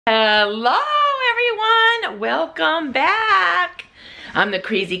Hello everyone, welcome back. I'm the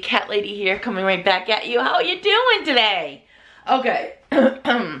crazy cat lady here, coming right back at you. How are you doing today? Okay,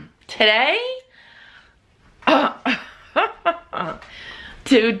 today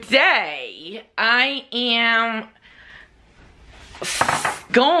I am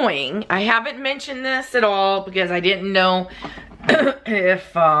going, I haven't mentioned this at all because I didn't know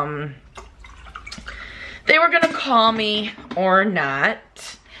if they were gonna call me or not.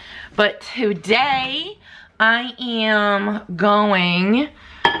 But today, I am going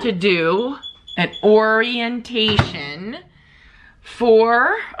to do an orientation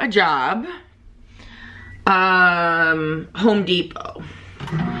for a job, Home Depot.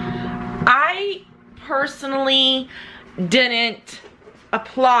 I personally didn't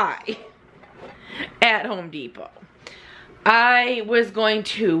apply at Home Depot. I was going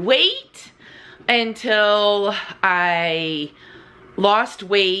to wait until I lost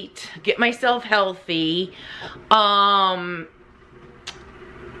weight, get myself healthy,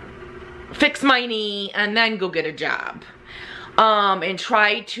 fix my knee, and then go get a job. And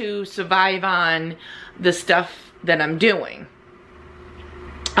try to survive on the stuff that I'm doing.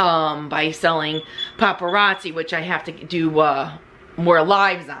 By selling paparazzi, which I have to do more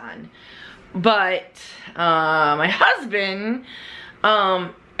lives on. But my husband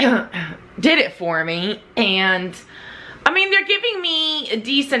did it for me, and I mean, they're giving me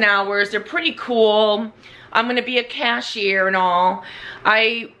decent hours. They're pretty cool. I'm going to be a cashier and all.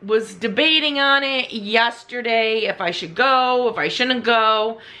 I was debating on it yesterday if I should go, if I shouldn't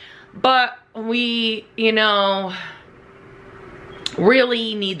go. But we, you know,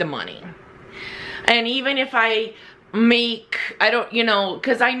 really need the money. And even if I make, I don't, you know,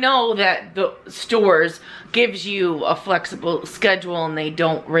 because I know that the stores gives you a flexible schedule and they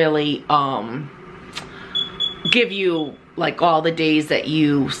don't really, give you like all the days that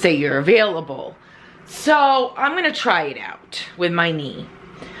you say you're available. So I'm gonna try it out with my knee,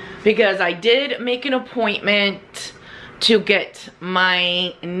 because I did make an appointment to get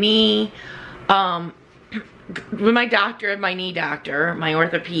my knee with my doctor, my knee doctor, my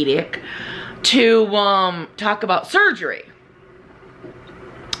orthopedic, to talk about surgery.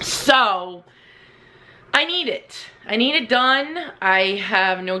 So I need it. I need it done. I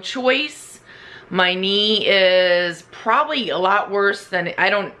have no choice. My knee is probably a lot worse than, I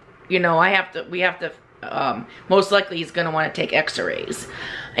don't, you know, we have to, most likely he's going to want to take x-rays.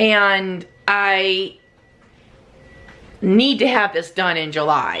 And I need to have this done in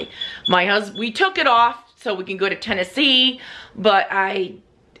July. My husband, we took it off so we can go to Tennessee, but I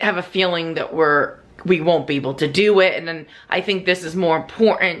have a feeling that we won't be able to do it. And then I think this is more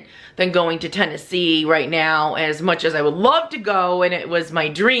important than going to Tennessee right now, as much as I would love to go, and it was my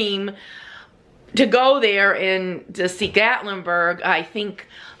dream to go there and to see Gatlinburg. I think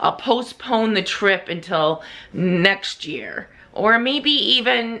I'll postpone the trip until next year, or maybe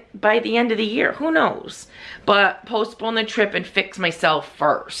even by the end of the year, who knows. But postpone the trip and fix myself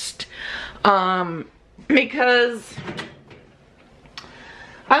first, because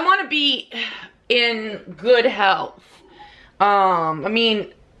I want to be in good health. I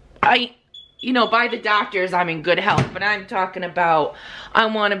mean, you know, by the doctors, I'm in good health, but I'm talking about, I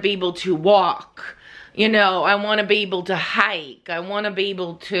want to be able to walk, you know, I want to be able to hike, I want to be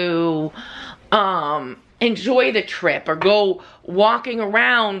able to enjoy the trip, or go walking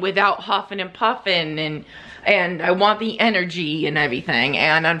around without huffing and puffing, and I want the energy and everything.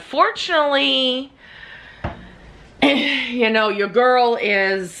 And unfortunately, you know, your girl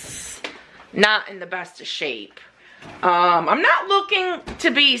is not in the best of shape. I'm not looking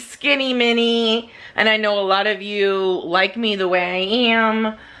to be skinny mini, and I know a lot of you like me the way I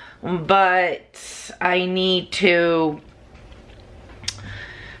am, but I need to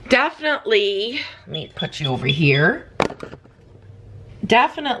definitely, let me put you over here,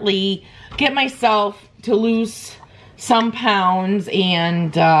 definitely get myself to lose some pounds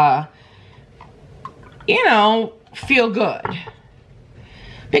and, you know, feel good.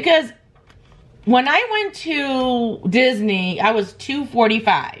 Because when I went to Disney, I was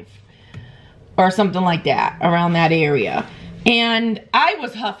 245 or something like that, around that area. And I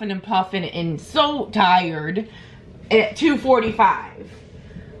was huffing and puffing and so tired at 245.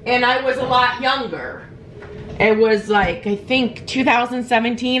 And I was a lot younger. It was like, I think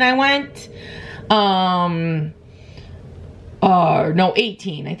 2017 I went. No,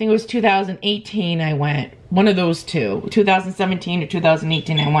 18. I think it was 2018 I went. One of those two. 2017 or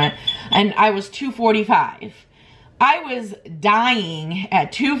 2018 I went. And I was 245. I was dying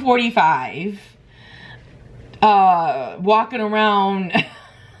at 245. Walking around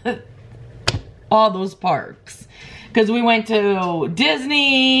all those parks. Because we went to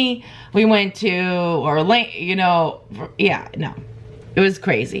Disney, we went to Orlando, you know, yeah, no. It was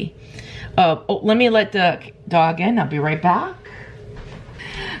crazy. Oh, let me let the dog in. I'll be right back.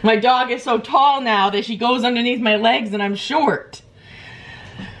 My dog is so tall now that she goes underneath my legs and I'm short.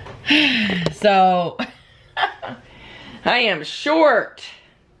 So, I am short.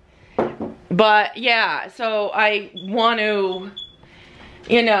 But, yeah, so I want to,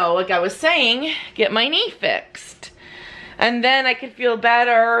 you know, like I was saying, get my knee fixed. And then I could feel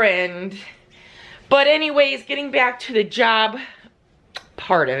better and... But anyways, getting back to the job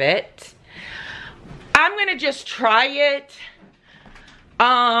part of it, I'm gonna just try it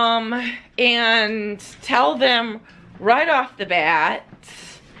and tell them right off the bat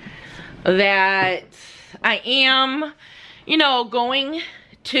that I am, you know, looking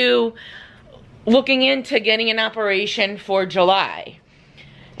into getting an operation for July.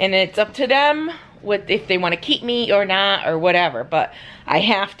 And it's up to them if they want to keep me or not or whatever, but I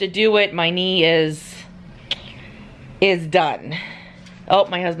have to do it. My knee is done. Oh,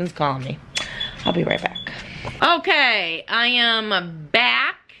 my husband's calling me. I'll be right back. Okay, I am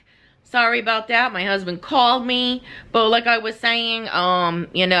back. Sorry about that. My husband called me, but like I was saying,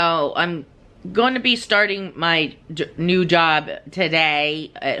 you know, I'm going to be starting my new job today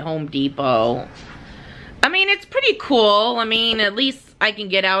at Home Depot. I mean, it's pretty cool. I mean, at least I can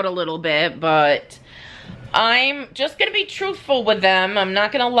get out a little bit, but I'm just going to be truthful with them. I'm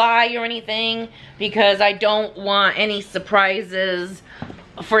not going to lie or anything because I don't want any surprises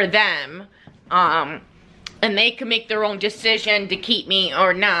for them. And they can make their own decision to keep me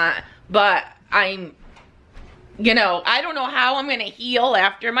or not, but I'm, you know, I don't know how I'm going to heal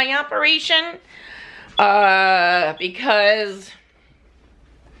after my operation, because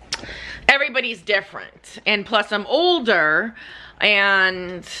everybody's different, and plus I'm older,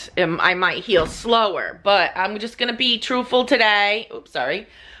 and I might heal slower, but I'm just going to be truthful today. Oops, sorry.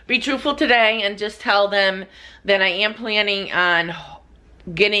 Be truthful today and just tell them that I am planning on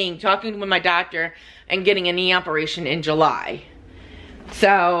talking with my doctor and getting a knee operation in July.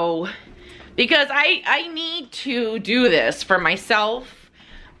 So, because I need to do this for myself,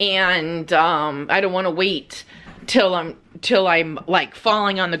 and I don't want to wait till I'm like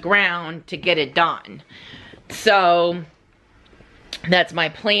falling on the ground to get it done. So that's my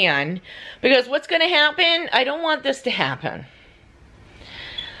plan, because what's going to happen, I don't want this to happen.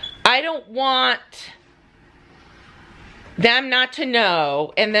 I don't want them not to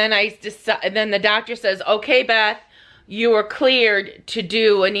know, and then then the doctor says, okay, Beth, you are cleared to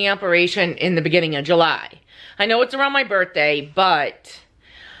do a knee operation in the beginning of July. I know it's around my birthday, but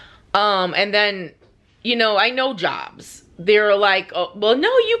and then, you know, I know jobs, they're like, oh, well, no,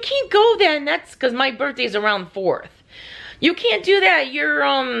 you can't go then, that's because my birthday is around 4th. You can't do that, you're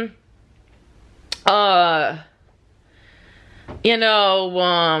you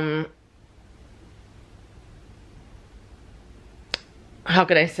know, how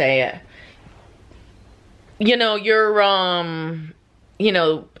could I say it? You know, you're, you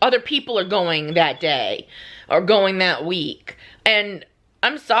know, other people are going that day or going that week. And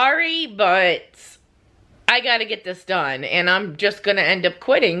I'm sorry, but I got to get this done. And I'm just going to end up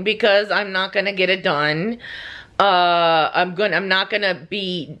quitting because I'm not going to get it done. I'm not going to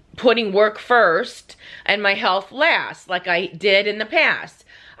be putting work first and my health last like I did in the past.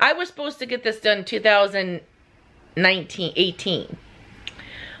 I was supposed to get this done in 18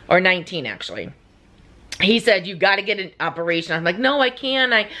 or 19 actually. He said, you got to get an operation. I'm like, no, I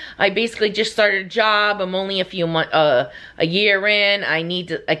can't. I basically just started a job. I'm only a few months, a year in.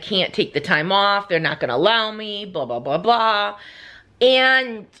 I can't take the time off. They're not going to allow me, blah, blah, blah, blah.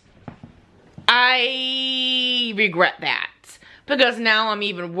 And I regret that because now I'm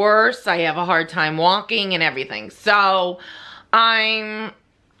even worse. I have a hard time walking and everything. So I'm,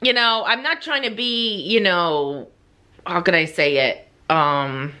 you know, I'm not trying to be, you know, how could I say it?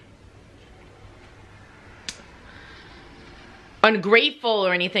 Ungrateful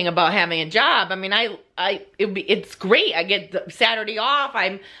or anything about having a job. I mean, it's great. I get the Saturday off.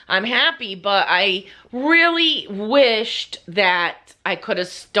 I'm happy, but I really wished that I could have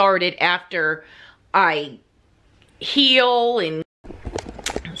started after I heal. And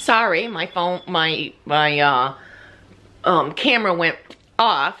sorry, my phone, my camera went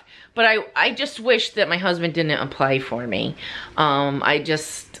off. But I just wish that my husband didn't apply for me.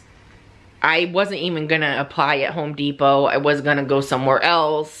 I wasn't even going to apply at Home Depot. I was going to go somewhere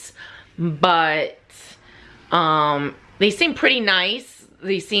else. But they seem pretty nice.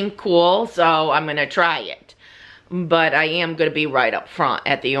 They seem cool. So I'm going to try it. But I am going to be right up front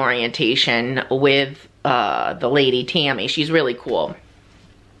at the orientation with the lady Tammy. She's really cool.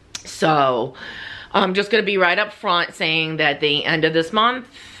 So I'm just going to be right up front saying that the end of this month,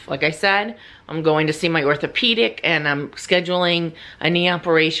 like I said, I'm going to see my orthopedic and I'm scheduling a knee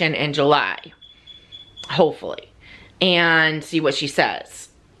operation in July, hopefully, and see what she says.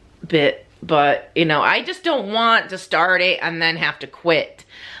 But you know, I just don't want to start it and then have to quit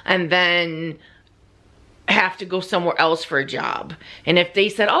and then have to go somewhere else for a job. And if they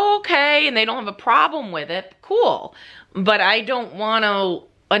said, oh, okay, and they don't have a problem with it, cool. But I don't want to,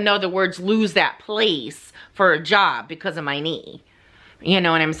 in other words, lose that place for a job because of my knee. You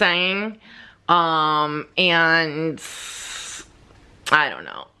know what I'm saying? And I don't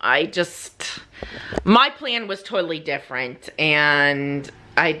know. My plan was totally different, and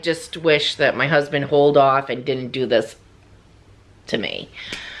I just wish that my husband hold off and didn't do this to me.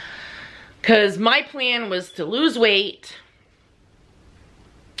 Because my plan was to lose weight,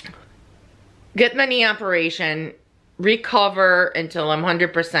 get the knee operation, recover until I'm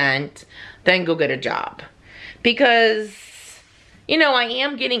 100%, then go get a job. Because, you know, I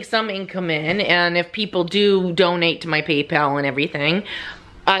am getting some income in, and if people do donate to my PayPal and everything,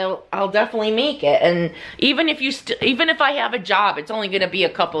 I'll definitely make it. And even if I have a job, it's only gonna be a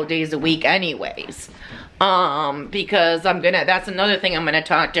couple of days a week anyways. Because that's another thing I'm gonna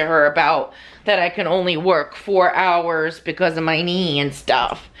talk to her about, that I can only work 4 hours because of my knee and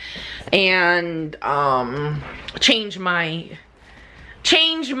stuff. And change my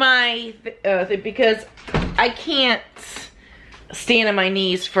because I can't stand on my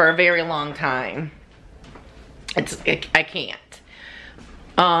knees for a very long time. I can't.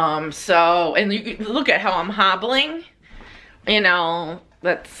 So, and you look at how I'm hobbling, you know,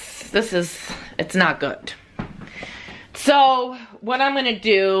 it's not good. So what I'm gonna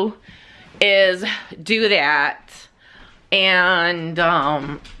do is do that and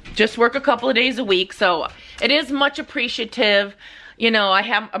just work a couple of days a week. So it is much appreciative. You know,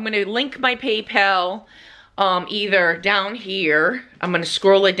 I'm gonna link my PayPal either down here. I'm gonna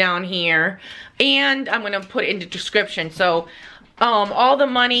scroll it down here, and I'm gonna put it in the description. So all the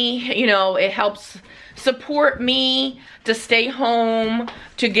money, you know, it helps support me to stay home,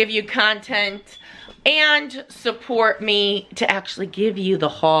 to give you content, and support me to actually give you the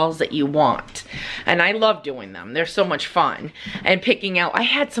hauls that you want. And I love doing them. They're so much fun. And picking out, I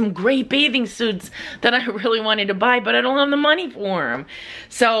had some great bathing suits that I really wanted to buy, but I don't have the money for them.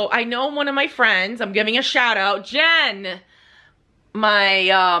 So I know one of my friends, I'm giving a shout out, Jen,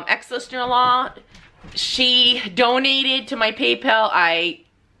 my ex-sister-in-law, she donated to my PayPal. I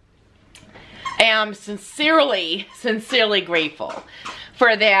am sincerely grateful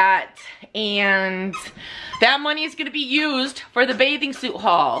for that. And that money is going to be used for the bathing suit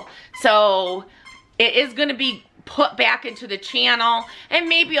haul. So it is going to be put back into the channel. And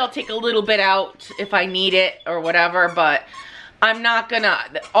maybe I'll take a little bit out if I need it or whatever. But I'm not going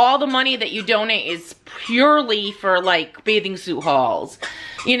to, all the money that you donate is purely for like bathing suit hauls.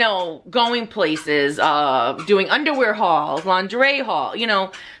 You know, going places, doing underwear hauls, lingerie haul, you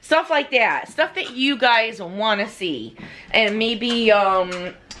know, stuff like that. Stuff that you guys want to see. And maybe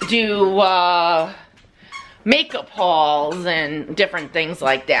do makeup hauls and different things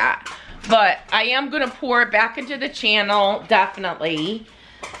like that. But I am going to pour it back into the channel, definitely.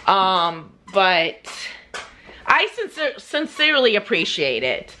 But I sincerely appreciate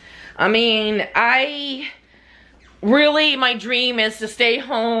it. I mean, my dream is to stay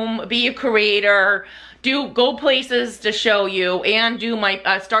home, be a creator, go places to show you, and do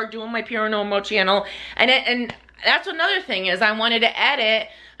my start doing my paranormal channel. And that's another thing, is I wanted to edit,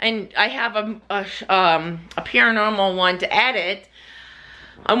 and I have a paranormal one to edit.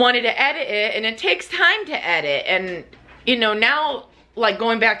 I wanted to edit it, and it takes time to edit. And you know, now like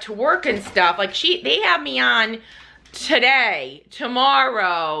going back to work and stuff, like they have me on today,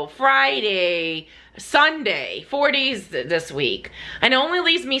 tomorrow, Friday, Sunday, 4 days this week, and it only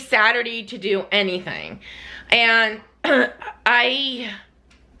leaves me Saturday to do anything. And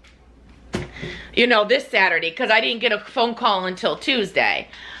you know, this Saturday, because I didn't get a phone call until Tuesday,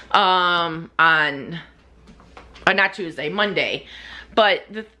 not Tuesday, Monday. But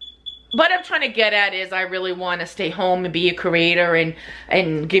what I'm trying to get at is I really want to stay home and be a creator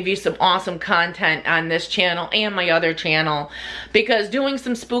and give you some awesome content on this channel and my other channel. Because doing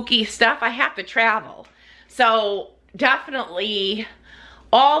some spooky stuff, I have to travel. So definitely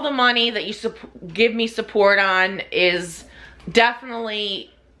all the money that you give me support on is definitely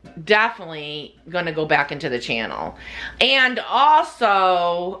gonna go back into the channel. And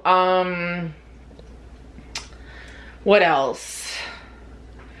also, what else?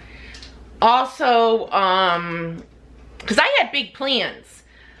 Also, because I had big plans,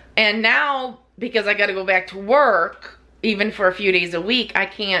 and now because I got to go back to work even for a few days a week, I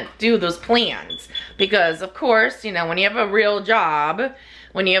can't do those plans. Because, of course, you know, when you have a real job,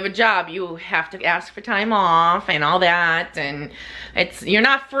 you have to ask for time off and all that, and you're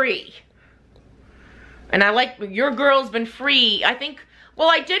not free. And I like, your girl's been free, I think, well,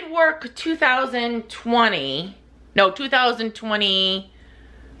 I did work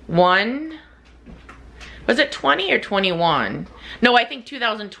 2021. Was it 20 or 21? No, I think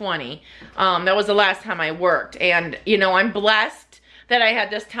 2020. That was the last time I worked. And, you know, I'm blessed that I had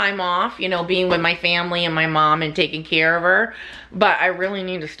this time off, you know, being with my family and my mom and taking care of her. But I really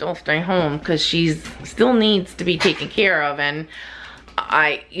need to still stay home because she's still needs to be taken care of. And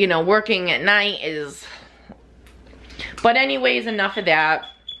you know, working at night is... But anyways, enough of that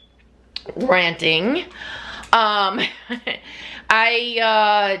ranting. I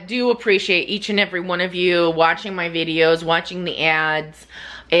do appreciate each and every one of you watching my videos, watching the ads.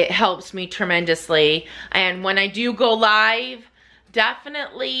 It helps me tremendously. And when I do go live,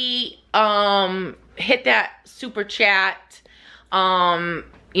 definitely hit that super chat.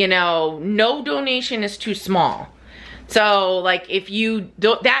 You know, no donation is too small. So, like, if you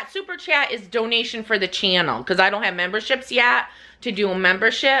that super chat is donation for the channel, because I don't have memberships yet to do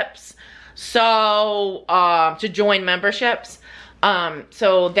memberships. So, to join memberships.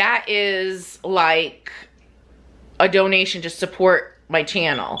 So that is like a donation to support my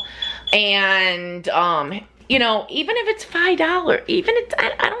channel. And, you know, even if it's $5, even if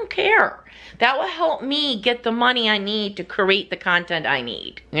I don't care. That will help me get the money I need to create the content I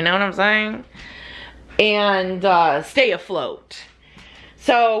need. You know what I'm saying? And stay afloat.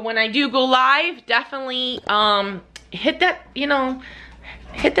 So when I do go live, definitely hit that, you know,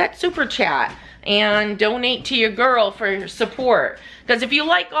 hit that super chat and donate to your girl for support. Because if you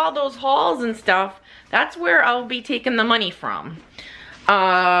like all those hauls and stuff, that's where I'll be taking the money from.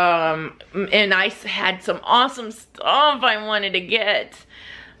 And I had some awesome stuff I wanted to get.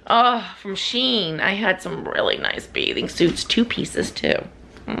 From Shein. I had some really nice bathing suits, 2 pieces too.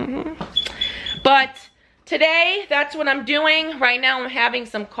 But today, that's what I'm doing. Right now I'm having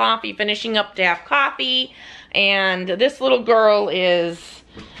some coffee, finishing up to have coffee. And this little girl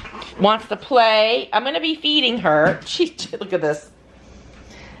wants to play. I'm gonna be feeding her. Look at this.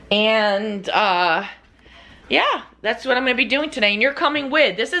 And yeah, that's what I'm gonna be doing today. And you're coming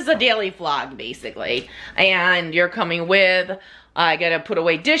with. This is a daily vlog basically. And you're coming with. I gotta put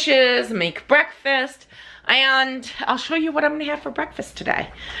away dishes, make breakfast, and I'll show you what I'm gonna have for breakfast today.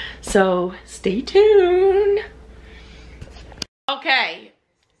 So stay tuned. Okay,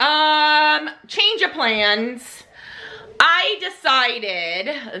 change of plans. I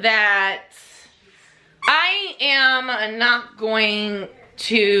decided that I am not going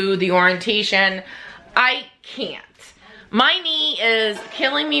to the orientation. I can't. My knee is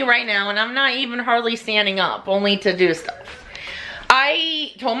killing me right now, and I'm not even hardly standing up, only to do stuff.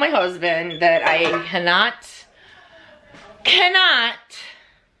 I told my husband that I cannot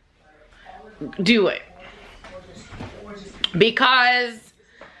do it. Because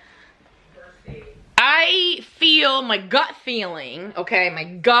I feel, my gut feeling, okay, my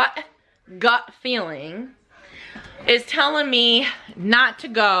gut feeling is telling me not to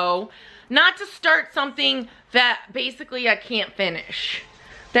go, not to start something that basically I can't finish,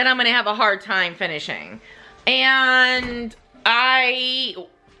 that I'm gonna have a hard time finishing. And I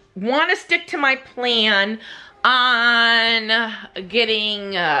want to stick to my plan on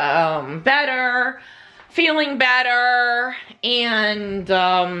getting better, feeling better, and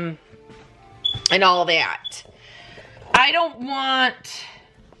all that. I don't want...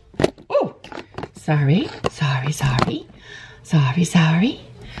 Oh, sorry.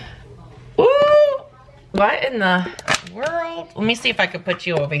 Ooh, what in the world? Let me see if I can put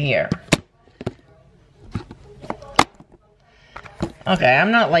you over here. Okay, I'm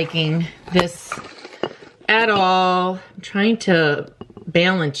not liking this at all. I'm trying to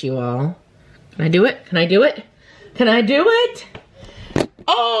balance you all. Can I do it? Can I do it? Can I do it?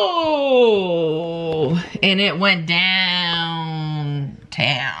 Oh, and it went downtown.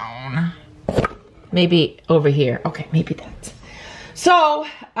 Maybe over here. Okay, maybe that. So,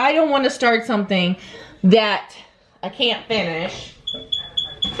 I don't want to start something that I can't finish.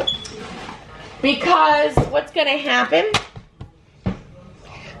 Because what's going to happen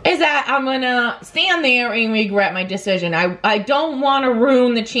is that I'm gonna stand there and regret my decision. I don't want to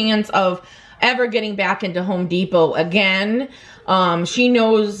ruin the chance of ever getting back into Home Depot again. She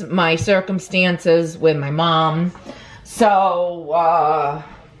knows my circumstances with my mom. So,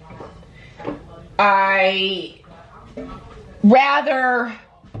 I rather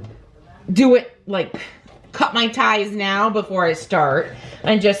do it, like, cut my ties now before I start.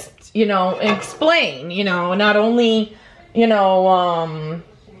 And just, you know, explain, you know, not only, you know,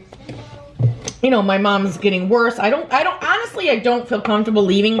 you know, my mom's getting worse. Honestly, I don't feel comfortable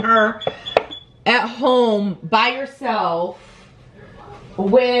leaving her at home by herself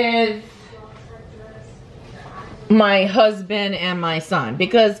with my husband and my son,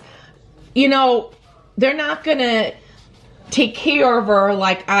 because, you know, they're not gonna take care of her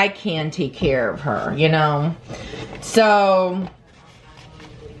like I can take care of her, you know. So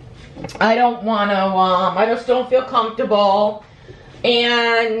I don't want to, I just don't feel comfortable.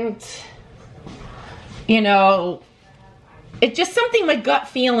 And, you know, it's just something, my gut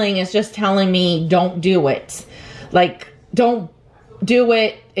feeling is just telling me don't do it. Like, don't do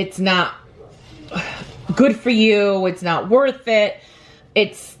it. It's not good for you. It's not worth it.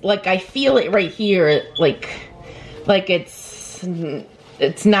 It's like, I feel it right here. Like it's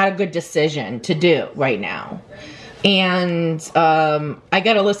not a good decision to do right now. And I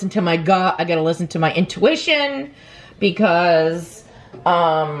gotta listen to my gut. I gotta listen to my intuition, because you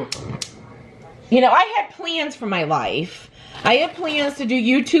know, I had plans for my life. I had plans to do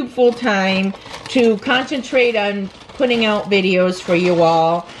YouTube full time, to concentrate on putting out videos for you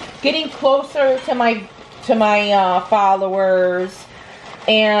all, getting closer to my followers,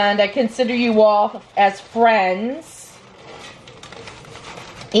 and I consider you all as friends.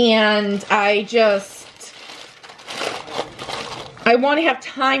 And I want to have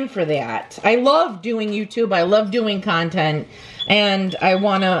time for that. I love doing YouTube. I love doing content. And I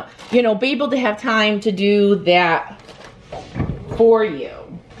want to, you know, be able to have time to do that for you.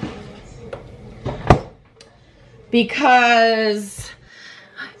 Because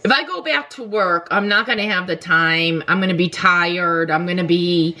if I go back to work, I'm not going to have the time. I'm going to be tired. I'm going to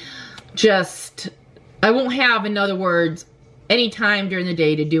be just, I won't have, in other words, any time during the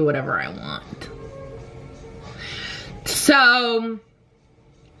day to do whatever I want. So,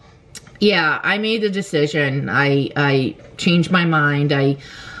 yeah, I made the decision. I changed my mind.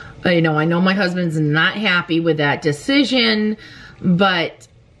 You know, I know my husband's not happy with that decision, but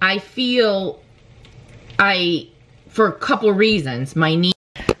I feel for a couple of reasons, my knee.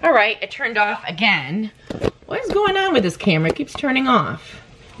 All right, it turned off again. What is going on with this camera? It keeps turning off.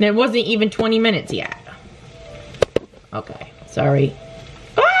 And it wasn't even 20 minutes yet. Okay, sorry.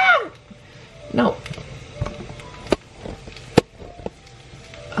 Ah! No.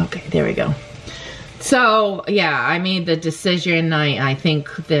 Okay, there we go. So, yeah, I made the decision. I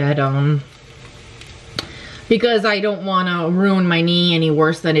think that, because I don't want to ruin my knee any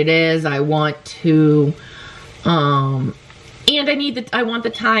worse than it is, I want to, and I want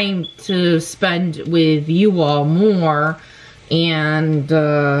the time to spend with you all more, and,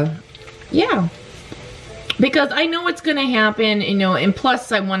 yeah. Because I know it's going to happen, you know, and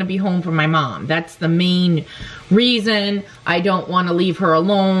plus I want to be home for my mom. That's the main reason. I don't want to leave her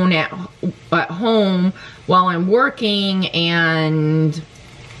alone at home while I'm working, and,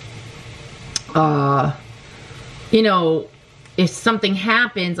 you know, if something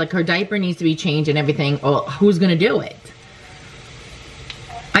happens, like her diaper needs to be changed and everything, well, who's going to do it?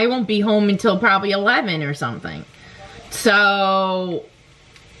 I won't be home until probably 11 or something. So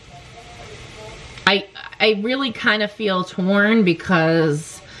I really kind of feel torn,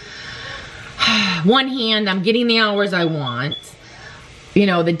 because one hand, I'm getting the hours I want, you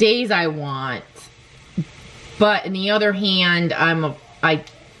know, the days I want, but in the other hand, I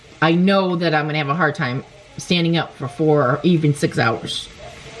know that I'm going to have a hard time standing up for 4 or even 6 hours.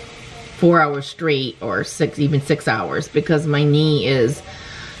 4 hours straight, or even 6 hours, because my knee is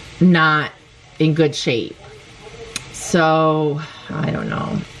not in good shape. So, I don't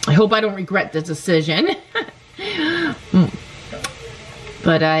know. I hope I don't regret this decision.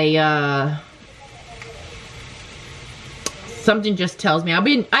 But something just tells me,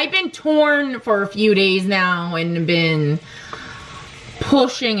 I've been torn for a few days now, and been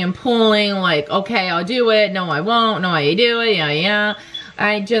pushing and pulling, like, okay, I'll do it, no, I won't, no, I do it, yeah.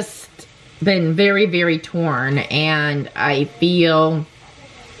 I just been very, very torn, and I feel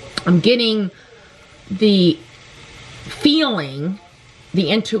I'm getting the feeling, the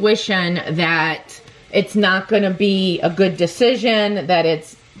intuition that it's not going to be a good decision, that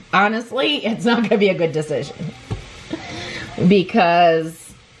it's, honestly, it's not going to be a good decision.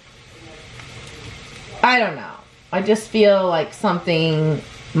 Because, I don't know. I just feel like something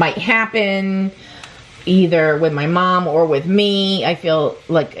might happen, either with my mom or with me. I feel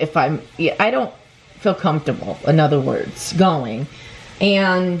like if I don't feel comfortable, in other words, going.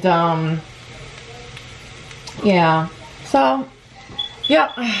 And, yeah. So,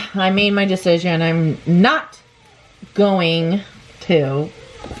 yeah, I made my decision. I'm not going to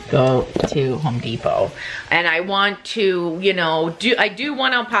go to Home Depot. And I want to, you know, I do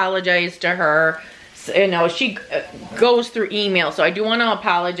want to apologize to her, you know, she goes through email. So I do want to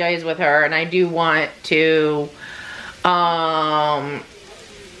apologize with her, and I do want to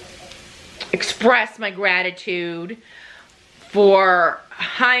express my gratitude for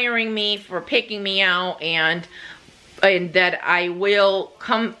hiring me, for picking me out, and that I will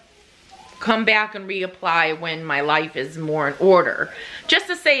come back and reapply when my life is more in order. Just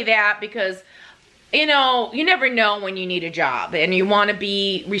to say that, because you know, you never know when you need a job, and you want to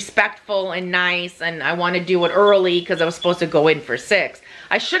be respectful and nice, and I want to do it early because I was supposed to go in for 6.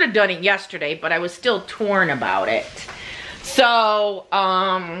 I should have done it yesterday, but I was still torn about it. So,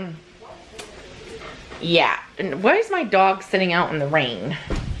 yeah. And why is my dog sitting out in the rain?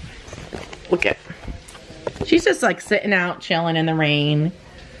 Look at, she's just like sitting out, chilling in the rain.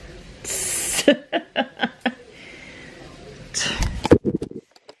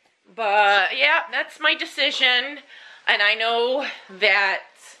 But yeah, that's my decision, and I know that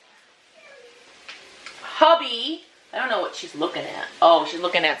hubby, I don't know what she's looking at. Oh, she's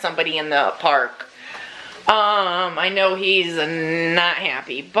looking at somebody in the park. I know he's not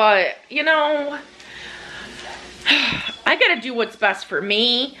happy, but you know, I gotta do what's best for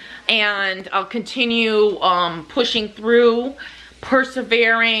me, and I'll continue pushing through,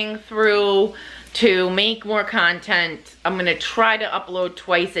 persevering through to make more content. I'm gonna try to upload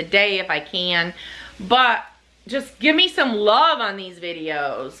twice a day if I can, but just give me some love on these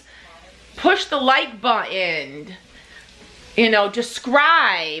videos. Push the like button. You know,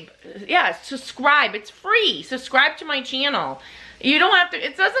 subscribe. Yeah, subscribe. It's free. Subscribe to my channel. You don't have to,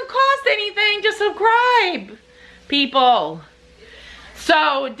 it doesn't cost anything to subscribe, people.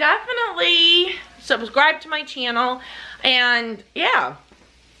 So definitely subscribe to my channel, and yeah,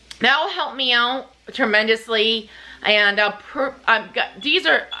 that will help me out tremendously. And I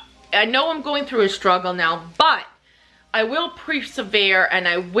know I'm going through a struggle now, but I will persevere, and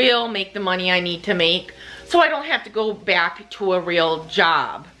I will make the money I need to make, so I don't have to go back to a real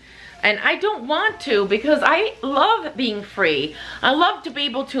job. And I don't want to, because I love being free. I love to be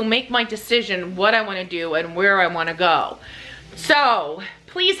able to make my decision what I want to do and where I want to go. So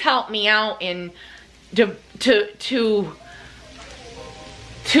please help me out in to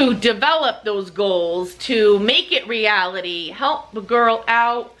develop those goals, to make it reality. Help the girl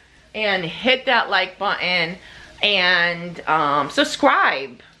out and hit that like button, and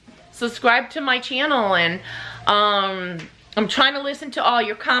subscribe to my channel. And I'm trying to listen to all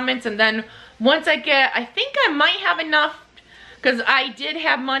your comments, and then once I think I might have enough, because I did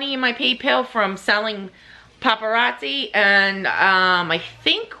have money in my PayPal from selling paparazzi, and I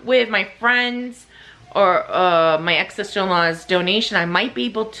think with my friends or my ex-sister-in-law's donation, I might be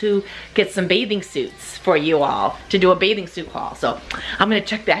able to get some bathing suits for you all, to do a bathing suit haul. So I'm gonna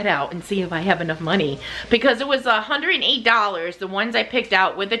check that out and see if I have enough money, because it was $108, the ones I picked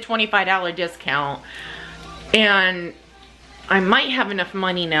out with a $25 discount, and I might have enough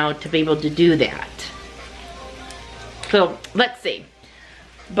money now to be able to do that. So let's see.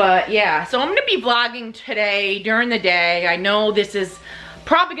 But yeah, so I'm gonna be vlogging today during the day. I know this is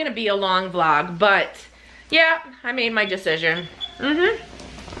probably gonna be a long vlog, but yeah, I made my decision.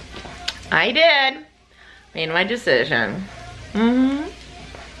 I did. Made my decision.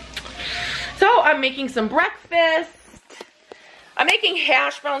 So I'm making some breakfast. I'm making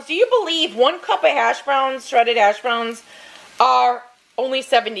hash browns. Do you believe 1 cup of hash browns, shredded hash browns, are only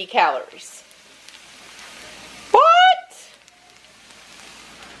 70 calories? What?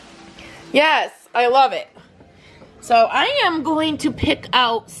 Yes, I love it. So I am going to pick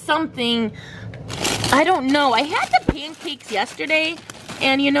out something, I don't know. I had the pancakes yesterday,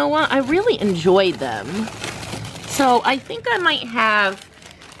 and you know what? I really enjoyed them. So I think I might have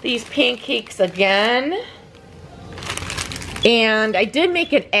these pancakes again. And I did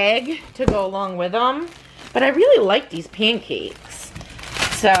make an egg to go along with them, but I really like these pancakes.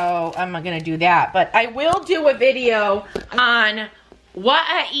 So I'm gonna do that. But I will do a video on what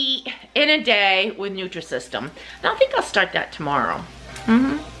I eat in a day with Nutrisystem. And I think I'll start that tomorrow.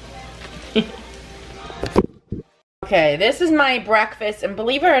 Okay, this is my breakfast, and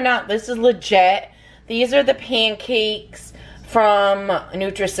believe it or not, this is legit. These are the pancakes from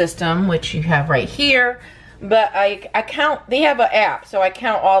Nutrisystem, which you have right here. But I count, they have an app, so I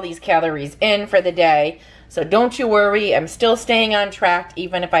count all these calories in for the day. So don't you worry, I'm still staying on track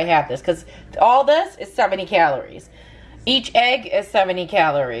even if I have this, because all this is 70 calories. Each egg is 70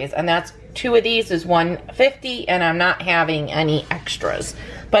 calories, and that's 2 of these is 150, and I'm not having any extras.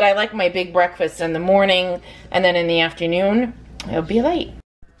 But I like my big breakfast in the morning, and then in the afternoon, it'll be late.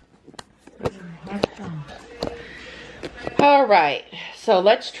 All right, so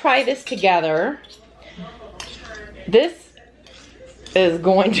let's try this together. This is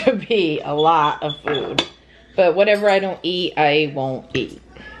going to be a lot of food. But whatever I don't eat, I won't eat.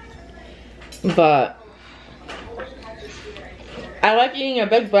 But I like eating a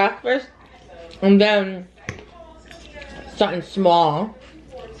big breakfast and then something small.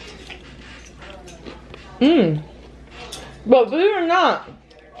 But believe it or not,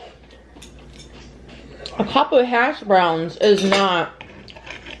 a cup of hash browns is not,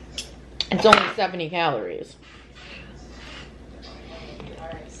 it's only 70 calories.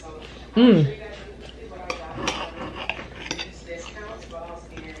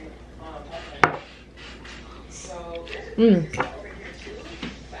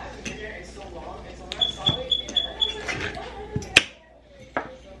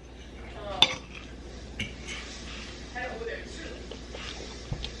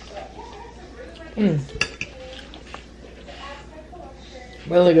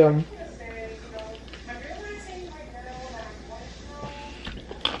 Really good.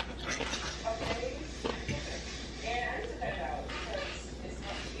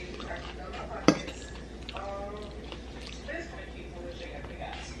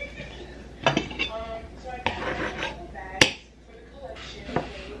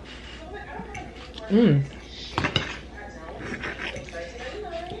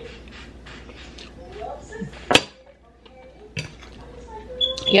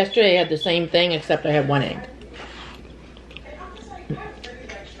 Yesterday I had the same thing, except I had 1 egg.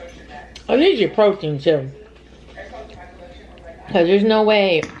 I need your protein too. Because there's no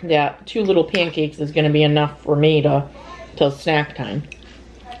way that 2 little pancakes is going to be enough for me till snack time.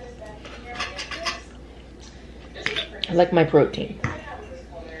 I like my protein.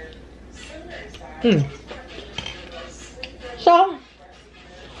 So,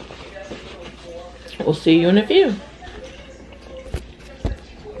 we'll see you in a few.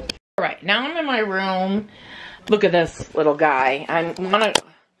 Alright, now I'm in my room. Look at this little guy. I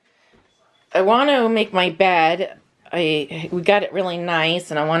want to make my bed. We got it really nice,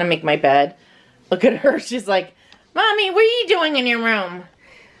 and I want to make my bed. Look at her. She's like, Mommy, what are you doing in your room?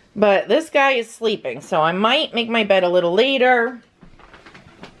 But this guy is sleeping, so I might make my bed a little later.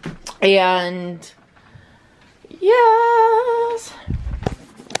 And yes.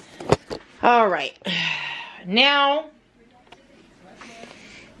 Alright. Now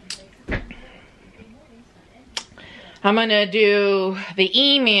I'm going to do the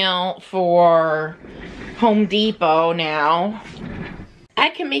email for Home Depot now. I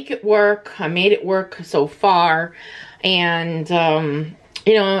can make it work. I made it work so far. And,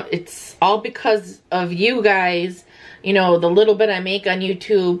 you know, it's all because of you guys. You know, the little bit I make on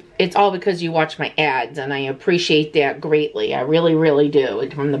YouTube, it's all because you watch my ads. And I appreciate that greatly. I really, really do.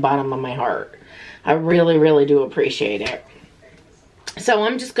 From the bottom of my heart. I really, really do appreciate it. So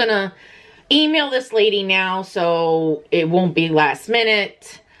I'm just going to email this lady now so it won't be last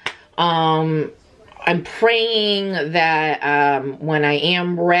minute. I'm praying that when I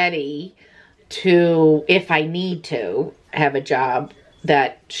am ready to, if I need to have a job,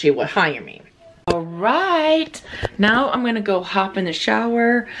 that she will hire me. Alright, now I'm going to go hop in the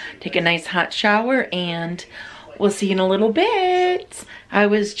shower, take a nice hot shower, and we'll see you in a little bit. I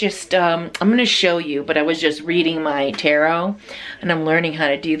was just, I'm going to show you, but I was just reading my tarot, and I'm learning how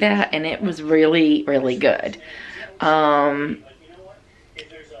to do that, and it was really, really good. I'm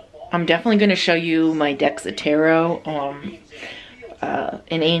definitely going to show you my decks of tarot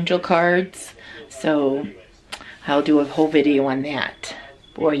and angel cards, so I'll do a whole video on that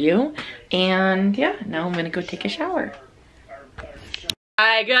for you. And yeah, now I'm going to go take a shower.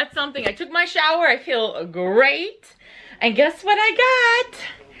 I got something. I took my shower. I feel great. And guess what I got?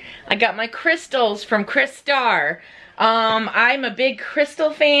 I got my crystals from Kris Stars. I'm a big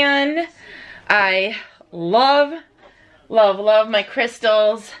crystal fan. I love, love, love my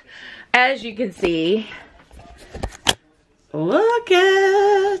crystals. As you can see, look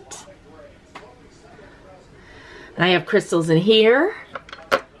at. I have crystals in here.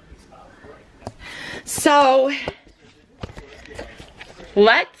 So,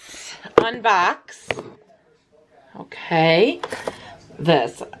 let's unbox. Okay,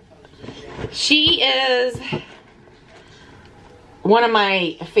 this. She is one of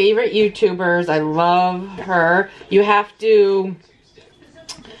my favorite YouTubers. I love her. You have to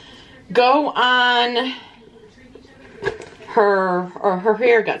go on her, or her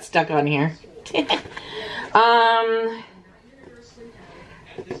hair got stuck on here.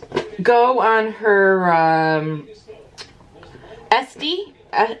 Go on her Esty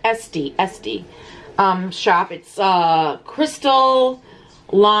shop. It's Crystal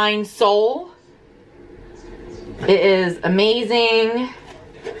Line Soul. It is amazing.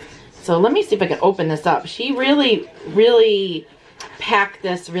 So let me see if I can open this up. She really, really pack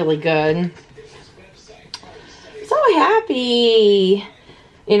this really good. So happy.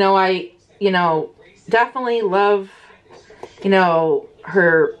 You know, I, definitely love,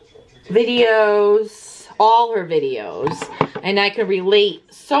 her videos, all her videos. And I can relate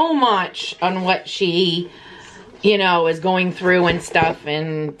so much on what she, is going through and stuff.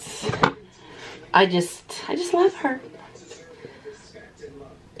 And I just love her.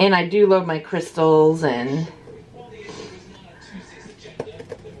 And I do love my crystals, and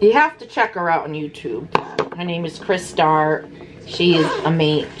you have to check her out on YouTube. Her name is Kris Stars. She is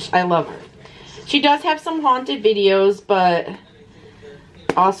amazing. I love her. She does have some haunted videos, but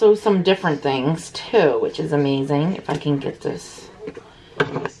also some different things too, which is amazing. If I can get this. I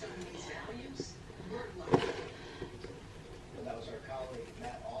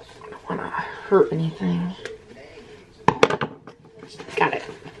don't want to hurt anything. Got it.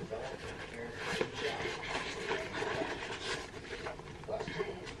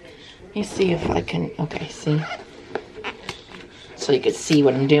 Let me see if I can, okay, see. So you could see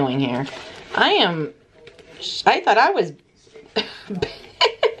what I'm doing here. I thought I was,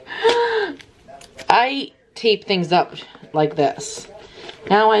 I tape things up like this.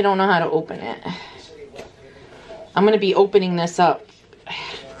 Now I don't know how to open it. I'm going to be opening this up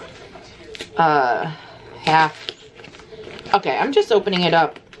half. Okay, I'm just opening it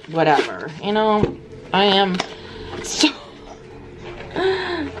up, whatever. I am so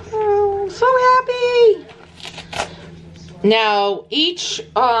happy. Now, each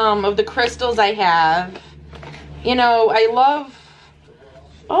of the crystals I have, I love,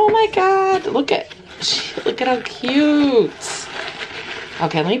 oh my God, look at how cute.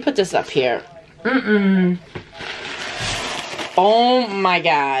 Okay, let me put this up here. Oh my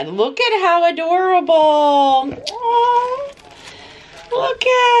God, look at how adorable. Oh, look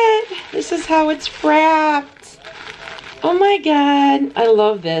at, this is how it's wrapped. Oh my God, I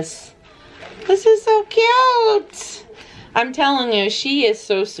love this. This is so cute. I'm telling you, she is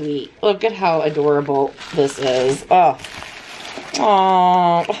so sweet. Look at how adorable this is. Oh.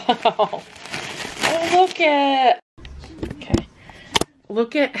 Oh. Oh, look at. Okay.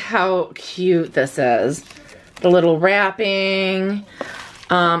 Look at how cute this is. The little wrapping.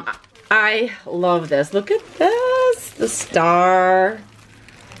 I love this. Look at this. The star.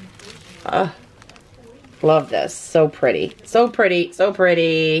 Love this. So pretty. So pretty. So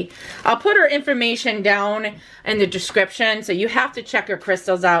pretty. I'll put her information down in the description. So you have to check her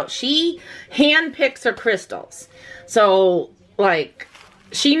crystals out. She handpicks her crystals. So, like,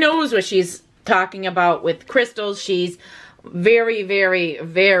 she knows what she's talking about with crystals. She's very, very,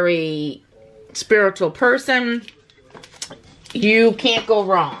 very spiritual person. You can't go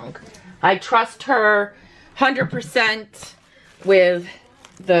wrong. I trust her 100% with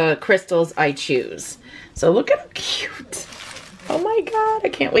the crystals I choose. So look at how cute. Oh my God, I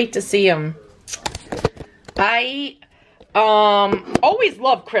can't wait to see them. I always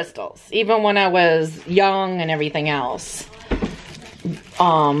loved crystals, even when I was young and everything else.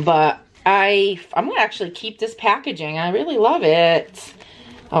 But I'm gonna actually keep this packaging. I really love it.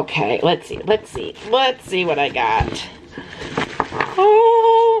 Okay, let's see what I got.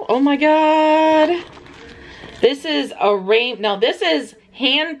 Oh my God. This is a rain. Now this is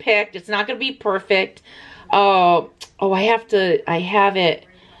hand-picked. It's not gonna be perfect. I have it.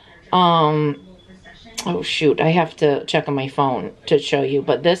 Oh shoot, I have to check on my phone to show you.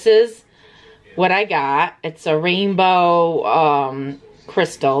 But this is what I got. It's a rainbow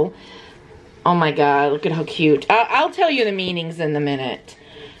crystal. Oh my God, look at how cute. I'll tell you the meanings in a minute.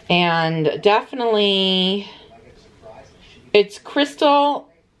 And definitely, it's crystal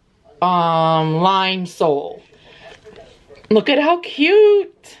lime soul. Look at how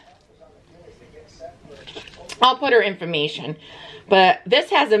cute. I'll put her information. But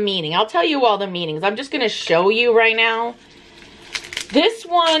this has a meaning. I'll tell you all the meanings. I'm just going to show you right now. This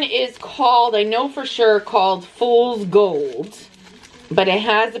one is called, I know for sure, called Fool's Gold. But it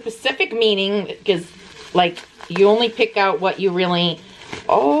has a specific meaning because, like, you only pick out what you really...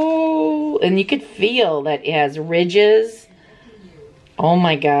 Oh, and you could feel that it has ridges. Oh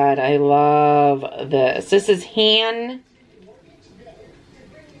my God, I love this. This is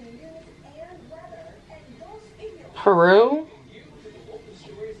Peru.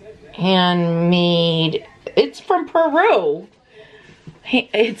 Handmade. It's from Peru.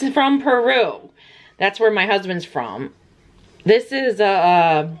 It's from Peru. That's where my husband's from. This is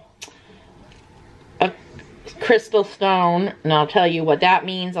a crystal stone, and I'll tell you what that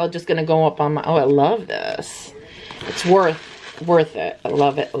means. I'm just gonna go up on my. Oh, I love this. It's worth it. I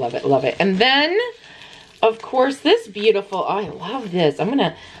love it, love it, love it. And then of course, this beautiful, oh, I love this. I'm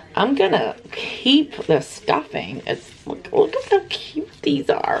gonna keep the stuffing. It's, look at how cute these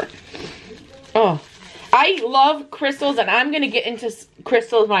are. Oh, I love crystals, and I'm gonna get into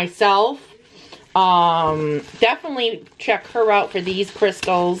crystals myself. Definitely check her out for these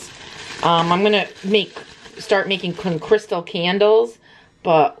crystals. I'm gonna start making crystal candles.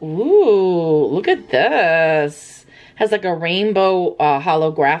 But ooh, look at this. Has like a rainbow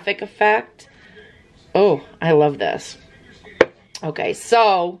holographic effect. Oh, I love this. Okay,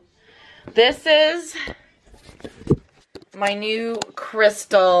 so this is my new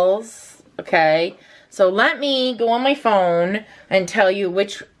crystals. Okay, so let me go on my phone and tell you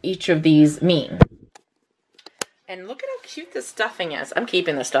which each of these mean. And look at how cute this stuffing is. I'm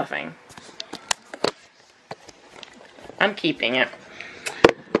keeping the stuffing. I'm keeping it.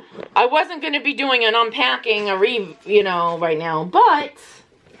 I wasn't going to be doing an unpacking right now, but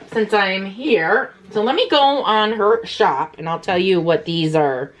since I'm here, so let me go on her shop and I'll tell you what these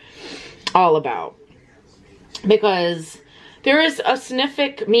are all about. Because there is a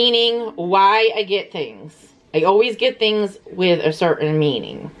significant meaning why I get things. I always get things with a certain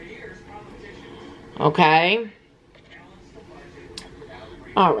meaning. Okay?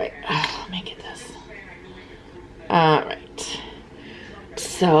 Alright. Let me get this. Alright.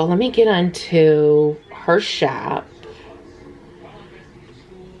 So let me get onto her shop.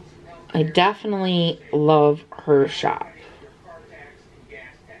 I definitely love her shop.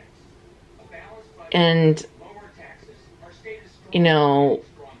 And, you know,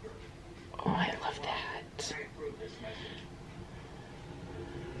 oh, I love that.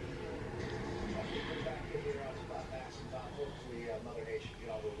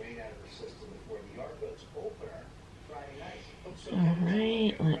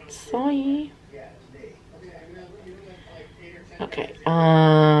 Alright, let's see. Okay,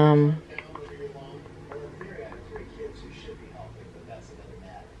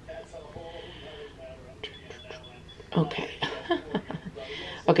 okay.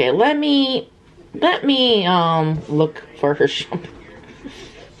 Okay, let me look for her shop.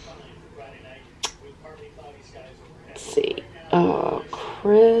 Let's see.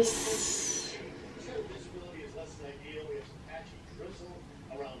 Kris.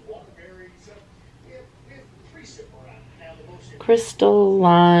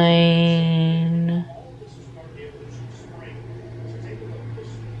 Crystalline.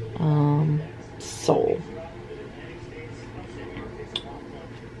 Soul.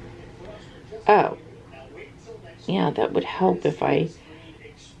 Oh. Yeah, that would help if I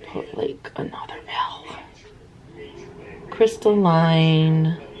put like another L.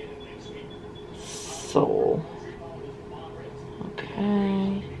 Crystalline soul.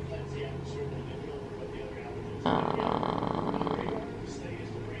 Okay.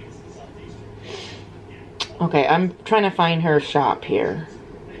 Okay, I'm trying to find her shop here.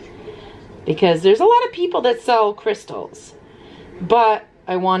 Because there's a lot of people that sell crystals. But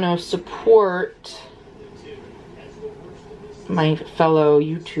I want to support my fellow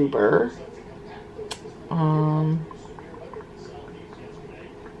YouTuber.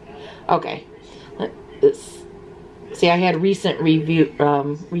 Okay. See, I had recent reviewed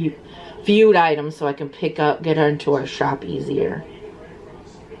items so I can get her into our shop easier.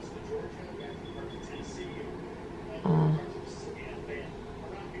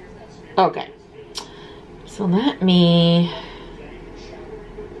 Okay. So let me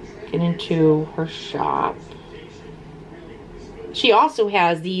get into her shop. She also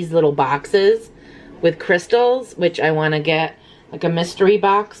has these little boxes with crystals, which I want to get like a mystery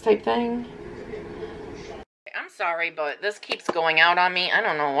box type thing. I'm sorry, but this keeps going out on me. I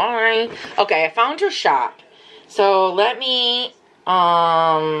don't know why. Okay, I found her shop. So let me,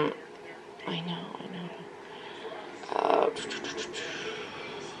 I know.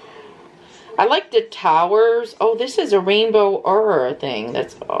 I like the towers. Oh, this is a rainbow aura thing.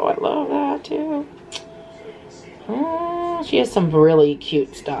 Oh, I love that too. Oh, she has some really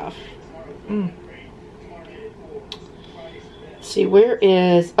cute stuff. Let's see, where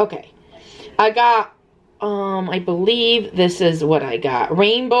is, okay. I got, I believe this is what I got.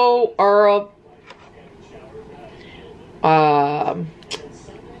 Rainbow aura.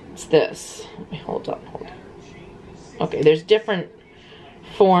 It's this. Hold on. Okay, there's different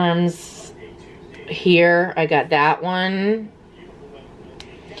forms. Here, I got that one.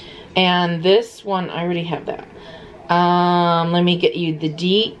 And this one, I already have that. Let me get you the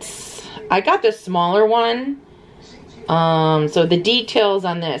deets. I got the smaller one. So the details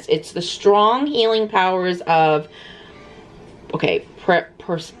on this. It's the strong healing powers of, okay,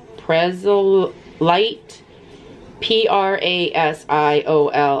 Prezolite Prasiolite,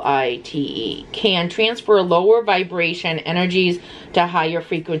 can transfer lower vibration energies to higher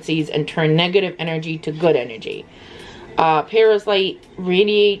frequencies and turn negative energy to good energy. Parasite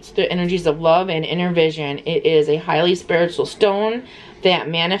radiates the energies of love and inner vision. It is a highly spiritual stone that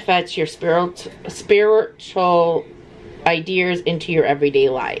manifests your spiritual ideas into your everyday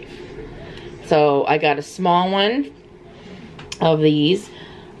life. So I got a small one of these.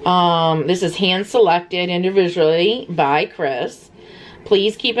 This is hand selected individually by Kris.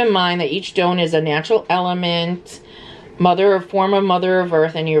 Please keep in mind that each stone is a natural element, form of Mother of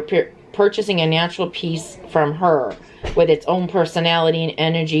Earth, and you're purchasing a natural piece from her with its own personality and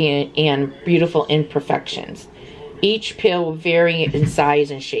energy and beautiful imperfections. Each pill will vary in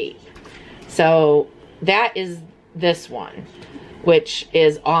size and shape. So that is this one, which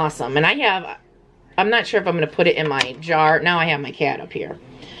is awesome. And I'm not sure if I'm going to put it in my jar. Now I have my cat up here.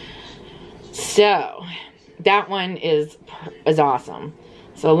 So that one is awesome.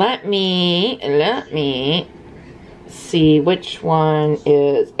 So let me see which one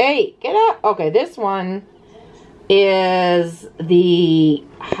is. Hey, get up. Okay, this one is the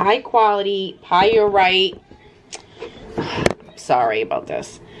high quality pyrite. Sorry about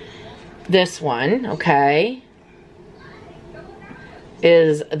this. This one, okay,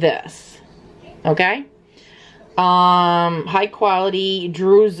 is this. Okay. High quality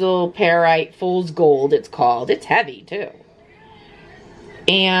Druzel Pyrite Fool's Gold, it's called. It's heavy too.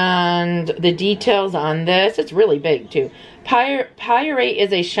 And the details on this, it's really big too. Pyrite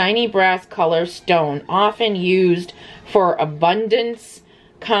is a shiny brass color stone, often used for abundance,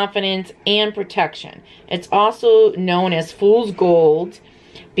 confidence, and protection. It's also known as Fool's Gold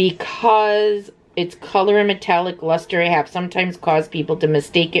because its color and metallic luster have sometimes caused people to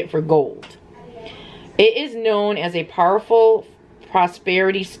mistake it for gold. It is known as a powerful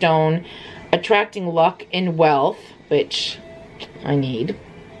prosperity stone, attracting luck and wealth, which I need.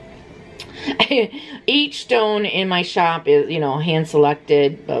 Each stone in my shop is, hand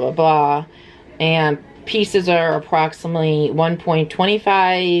selected, blah, blah, blah. And pieces are approximately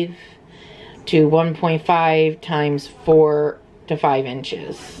 1.25 to 1.5 times 4 to 5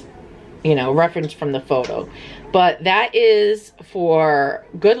 inches. Reference from the photo. But that is for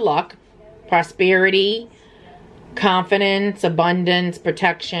good luck, prosperity, confidence, abundance,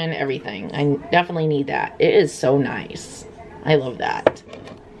 protection, everything. I definitely need that. It is so nice. I love that.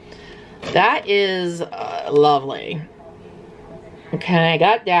 That is lovely. Okay, I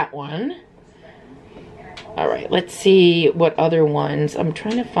got that one. All right, let's see what other ones. I'm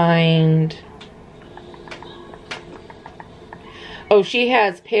trying to find. Oh, she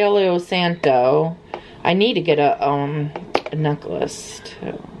has Paleo Santo. I need to get a necklace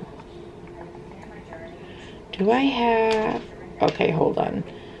too. Do I have... Okay, hold on.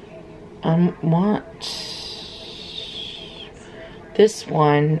 This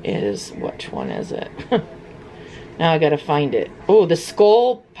one is... Which one is it? Now I gotta find it. Oh, the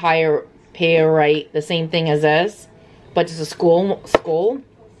skull pyrite. The same thing as this. But it's a skull.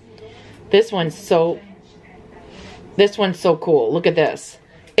 This one's so cool. Look at this.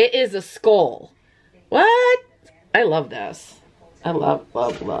 It is a skull. What? I love this. I love.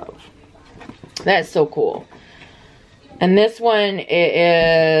 That is so cool. And this one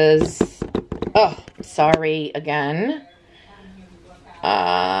is, oh, sorry again.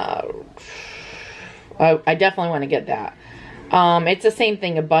 I definitely want to get that. It's the same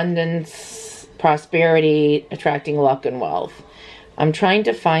thing, abundance, prosperity, attracting luck and wealth. I'm trying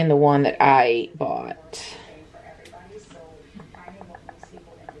to find the one that I bought.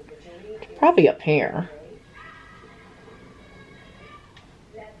 Probably up here.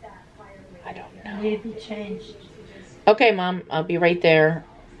 I don't know. Maybe changed. Okay, Mom, I'll be right there.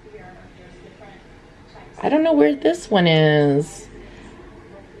 I don't know where this one is.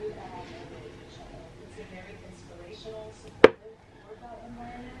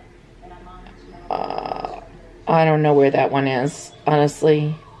 I don't know where that one is,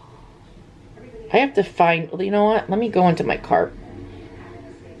 honestly. I have to find, you know what? Let me go into my cart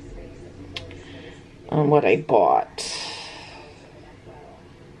on what I bought.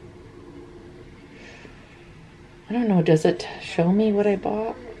 I don't know, does it show me what I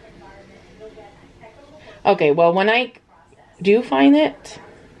bought? Okay, well, when I do find it,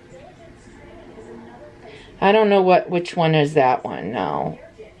 I don't know which one is that one, no.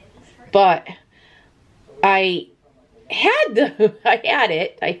 But I had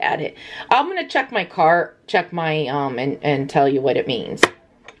it. I'm going to check my cart, check my, and tell you what it means.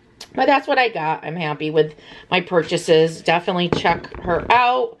 But that's what I got. I'm happy with my purchases. Definitely check her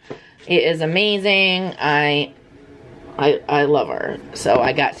out. It is amazing. I love her. So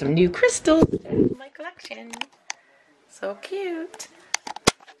I got some new crystals in my collection. So cute.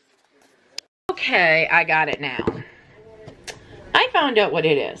 Okay, I got it now. I found out what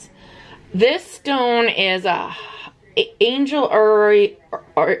it is. This stone is a angel or a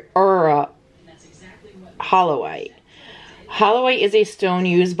hollowite. Hollowite is a stone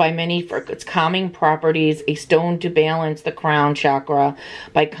used by many for its calming properties, a stone to balance the crown chakra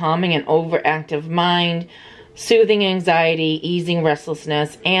by calming an overactive mind, soothing anxiety, easing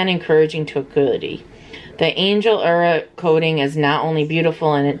restlessness, and encouraging tranquility. The angel aura coating is not only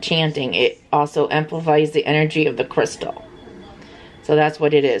beautiful and enchanting, it also amplifies the energy of the crystal. So that's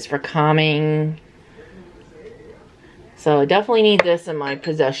what it is, for calming. So I definitely need this in my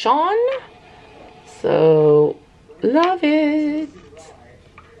possession. So, love it.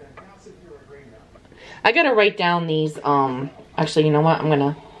 I gotta write down these, actually, you know what? I'm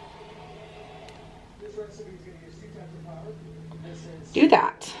gonna do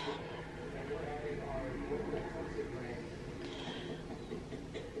that.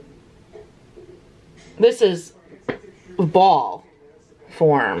 This is ball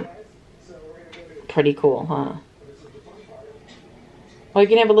form. Pretty cool, huh? Oh, you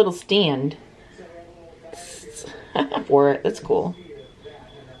can have a little stand for it. That's cool.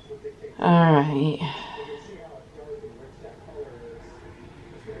 Alright.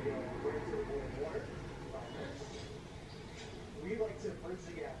 We like to bridge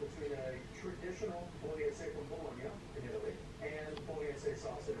the gap between a traditional bolognese from Bologna in Italy and bolognese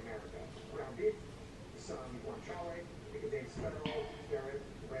sauce in America. Ground beef, some guanciale, it contains fennel, carrot,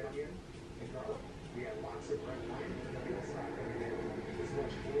 red onion, and garlic. We have lots of red wine and veal stock coming in, as well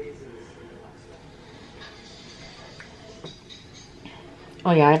as glazes in the pasta.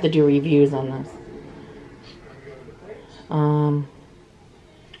 Oh yeah, I have to do reviews on this. Parmigiano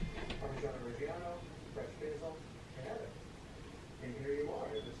Reggiano, fresh basil, and edit. And here you are.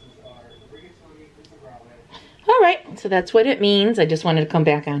 This is our rigatoni integrale. Alright, so that's what it means. I just wanted to come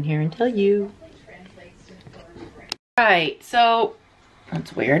back on here and tell you. Alright, so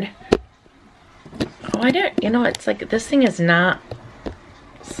that's weird. Oh, I don't, you know, it's like this thing is not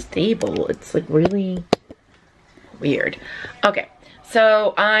stable. It's like really weird. Okay,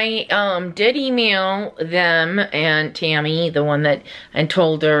 so I did email them and Tammy, the one that, and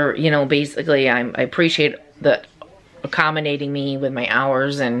told her, you know, basically I appreciate the accommodating me with my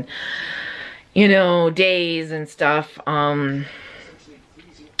hours and, you know, days and stuff. But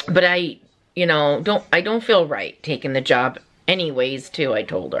I, you know, I don't feel right taking the job anyways too, I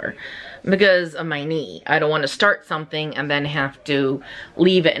told her, because of my knee. I don't want to start something and then have to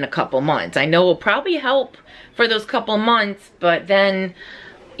leave it in a couple months. I know it'll probably help for those couple months, but then,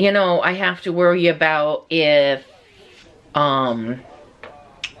 you know, I have to worry about if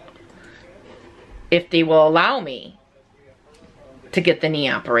they will allow me to get the knee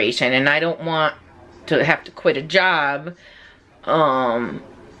operation, and I don't want to have to quit a job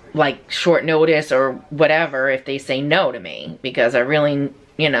like short notice or whatever if they say no to me, because I really,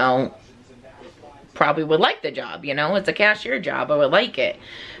 you know, probably would like the job, you know, it's a cashier job, I would like it.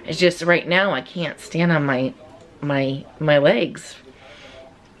 It's just right now I can't stand on my legs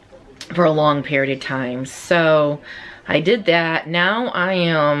for a long period of time. So I did that. Now I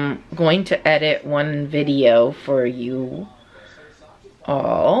am going to edit one video for you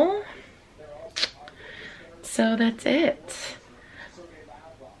all. So that's it.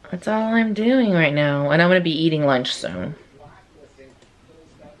 That's all I'm doing right now. And I'm going to be eating lunch soon.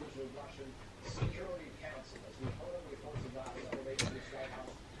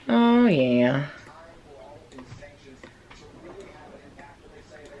 Oh yeah.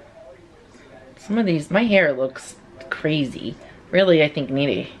 Some of these, my hair looks crazy. Really, I think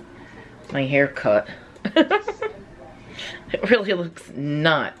maybe my haircut. It really looks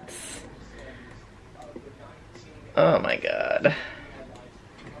nuts. Oh my god.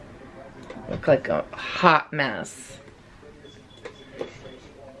 Look like a hot mess.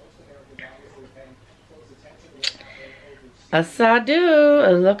 Yes, I do.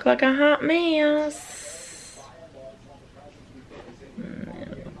 I look like a hot mess.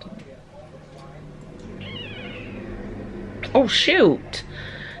 Oh, shoot.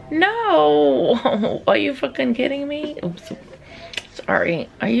 No. Are you fucking kidding me? Oops. Sorry.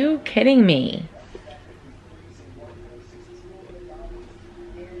 Are you kidding me?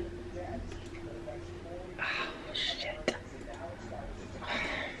 Oh, shit.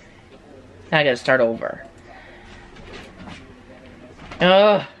 Now I gotta start over.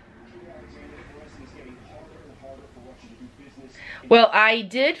 Ugh. Well, I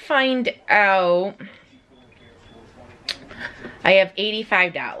did find out I have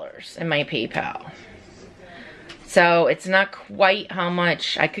 $85 in my PayPal. So it's not quite how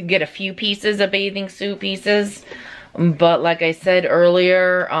much. I could get a few pieces of bathing suit pieces, But like I said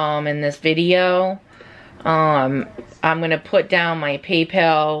earlier in this video, I'm going to put down my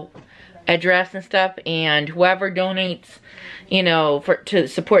PayPal address and stuff, and whoever donates, you know, to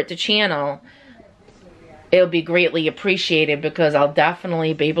support the channel, it'll be greatly appreciated, because I'll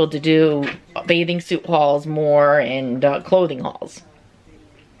definitely be able to do bathing suit hauls more, and clothing hauls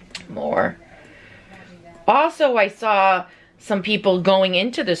more. Also, I saw some people going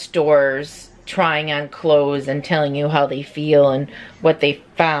into the stores trying on clothes and telling you how they feel and what they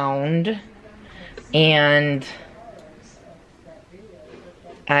found. And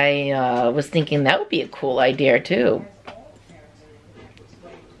I was thinking that would be a cool idea too.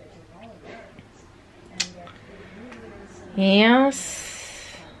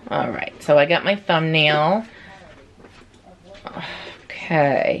 Yes. Alright, so I got my thumbnail.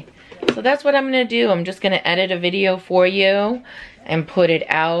 Okay. So that's what I'm going to do. I'm just going to edit a video for you and put it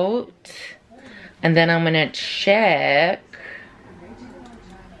out. And then I'm going to check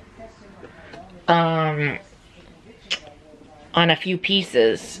on a few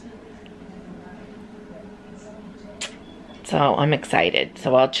pieces. So I'm excited.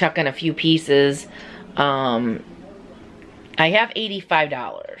 So I'll check on a few pieces. I have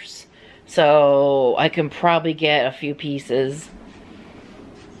 $85. So I can probably get a few pieces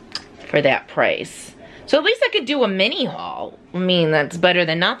for that price. So at least I could do a mini haul. I mean, that's better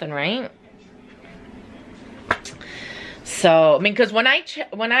than nothing, right? So, I mean, because when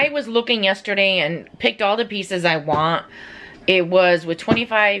I was looking yesterday and picked all the pieces I want, it was with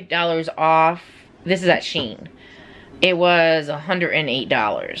 $25 off. This is at Shein. It was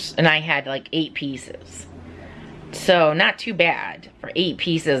 $108, and I had like 8 pieces. So not too bad for 8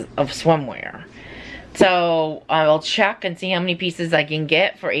 pieces of swimwear. So I'll check and see how many pieces I can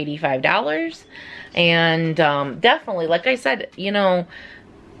get for $85. And definitely, like I said, you know,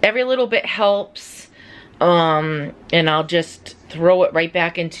 every little bit helps. And I'll just throw it right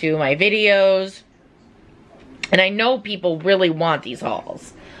back into my videos. And I know people really want these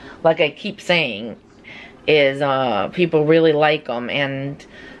hauls. Like I keep saying, is people really like them, and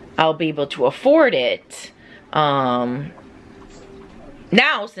I'll be able to afford it.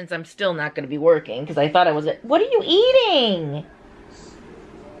 Now, since I'm still not going to be working, because I thought I was... What are you eating?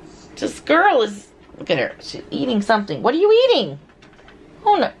 This girl is... Look at her. She's eating something. What are you eating?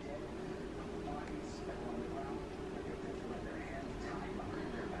 Oh, no.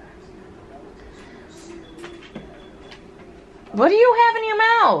 What do you have in your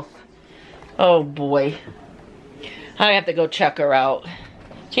mouth? Oh, boy. I have to go check her out.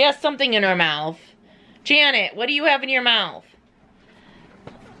 She has something in her mouth. Janet, what do you have in your mouth?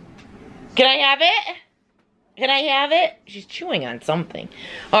 Can I have it? Can I have it? She's chewing on something.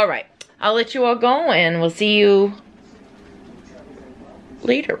 All right. I'll let you all go, and we'll see you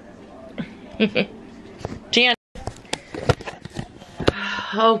later. Janet.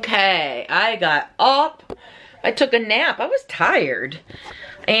 Okay. I got up. I took a nap. I was tired.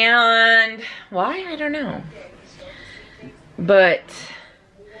 And why? I don't know. But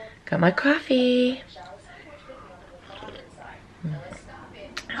got my coffee.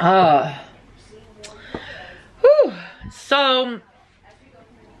 Whew. So,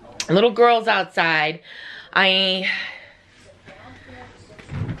 little girl's outside. I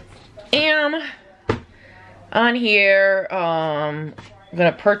am on here. I'm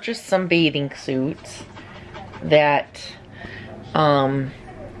gonna purchase some bathing suits that,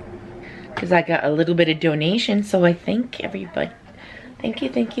 because I got a little bit of donation, so I thank everybody.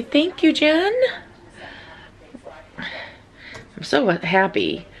 Thank you, Jen. I'm so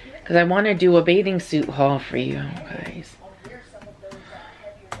happy because I want to do a bathing suit haul for you guys.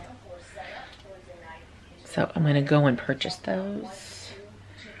 So I'm gonna go and purchase those.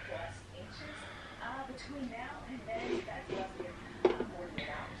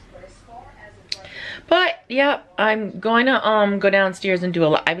 But yeah, I'm going to go downstairs and do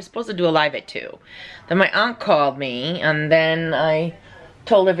a. I was supposed to do a live at 2. Then my aunt called me, and then I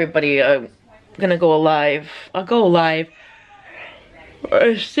told everybody I'm gonna go live. I'll go live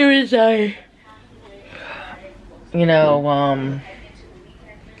as soon as I, you know,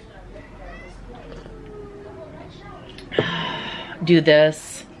 do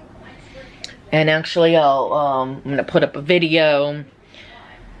this. And actually, I'm gonna put up a video.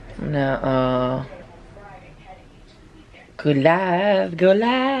 I'm gonna go live, go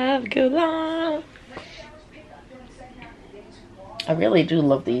live, go live. I really do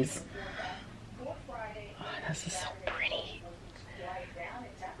love these. Oh, this is so pretty.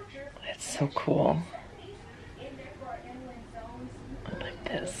 That's so cool. I like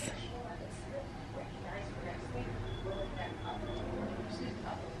this.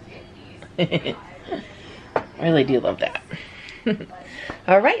 I really do love that.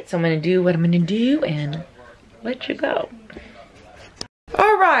 Alright, so I'm gonna do what I'm gonna do and let you go.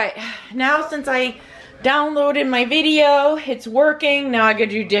 Alright, now since I downloaded my video, it's working. Now I gotta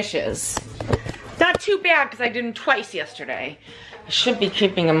do dishes. Not too bad because I did them twice yesterday. I should be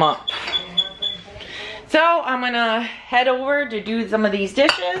keeping them up. So I'm gonna head over to do some of these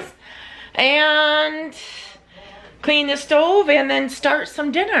dishes and clean the stove and then start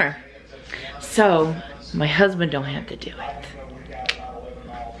some dinner. So my husband don't have to do it.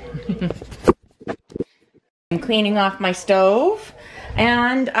 I'm cleaning off my stove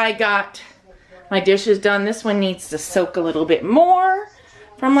and I got my dishes done. This one needs to soak a little bit more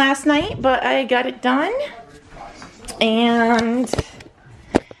from last night, but I got it done. And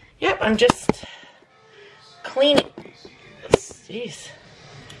yep, I'm just cleaning. Jeez.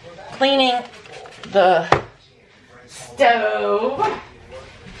 Cleaning the stove.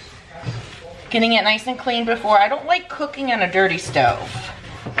 Getting it nice and clean before. I don't like cooking on a dirty stove.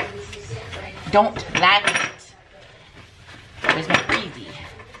 Don't like it. Drives me crazy.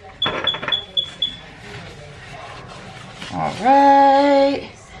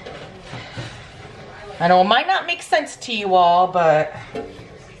 Alright. I know it might not make sense to you all, but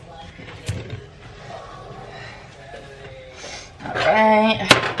alright.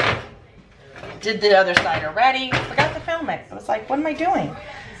 Did the other side already. Forgot to film it. I was like, what am I doing?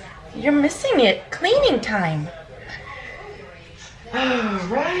 You're missing it. Cleaning time.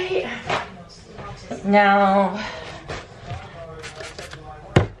 Alright. Now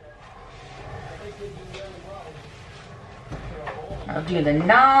I'll do the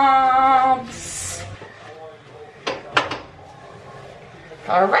knobs.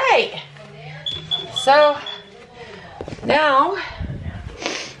 Alright. So now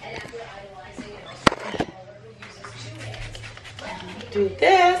do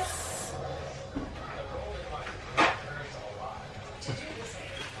this.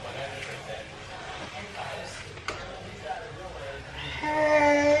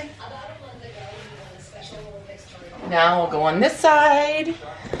 Okay. Now we'll go on this side,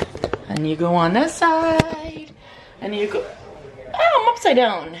 and you go on this side, and you go. Oh, I'm upside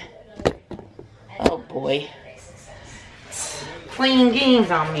down. Oh boy. It's playing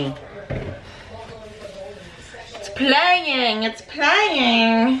games on me. It's playing. It's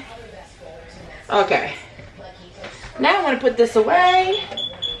playing. Okay. Now I'm going to put this away.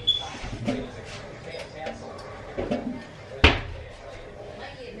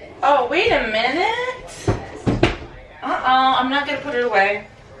 Oh, wait a minute. I'm not going to put it away.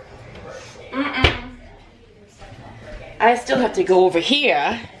 I still have to go over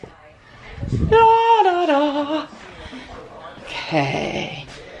here. Da, da, da. Okay.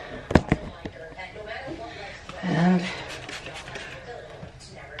 And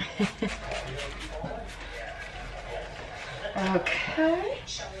okay.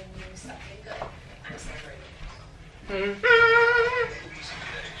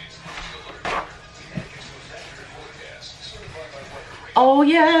 Oh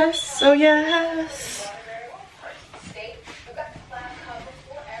yes, oh yes.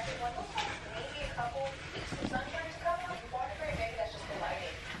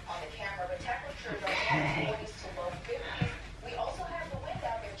 Okay.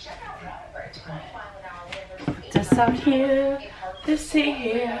 Put this out here, this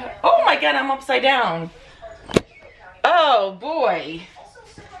here. Oh my god, I'm upside down. Oh boy.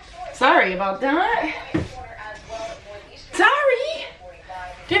 Sorry about that. Sorry.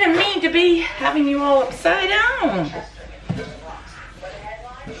 Didn't mean to be having you all upside down.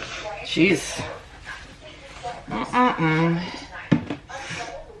 Jeez.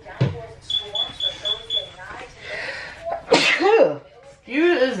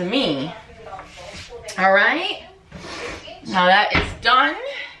 Excuse me. Alright. Now that is done.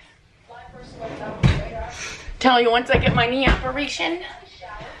 Tell you once I get my knee operation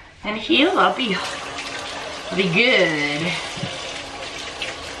and heal, I'll be good.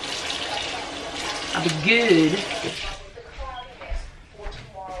 I'll be good.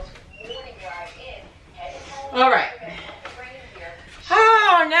 Alright.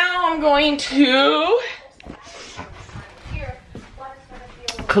 Oh, now I'm going to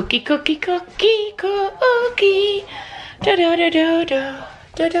cookie. Da da da da da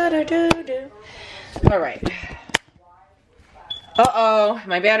da da da da. Alright. Uh-oh,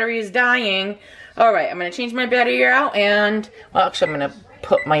 my battery is dying. Alright, I'm gonna change my battery out and, well, actually I'm gonna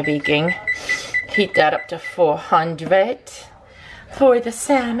put my baking. Heat that up to 400 for the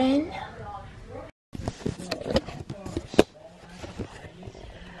salmon.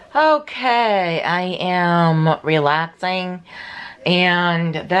 Okay, I am relaxing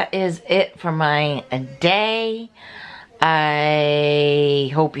and that is it for my day.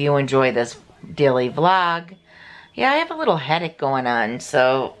 I hope you enjoy this daily vlog. Yeah, I have a little headache going on,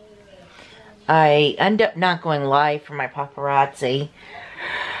 so I end up not going live for my paparazzi.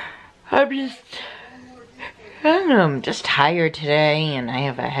 I'm just tired today and I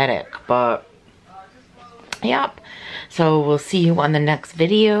have a headache, but yep. So we'll see you on the next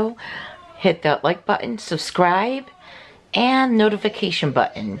video. Hit that like button, subscribe, and notification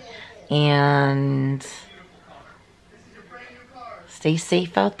button. And stay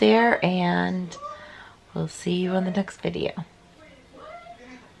safe out there, and we'll see you on the next video.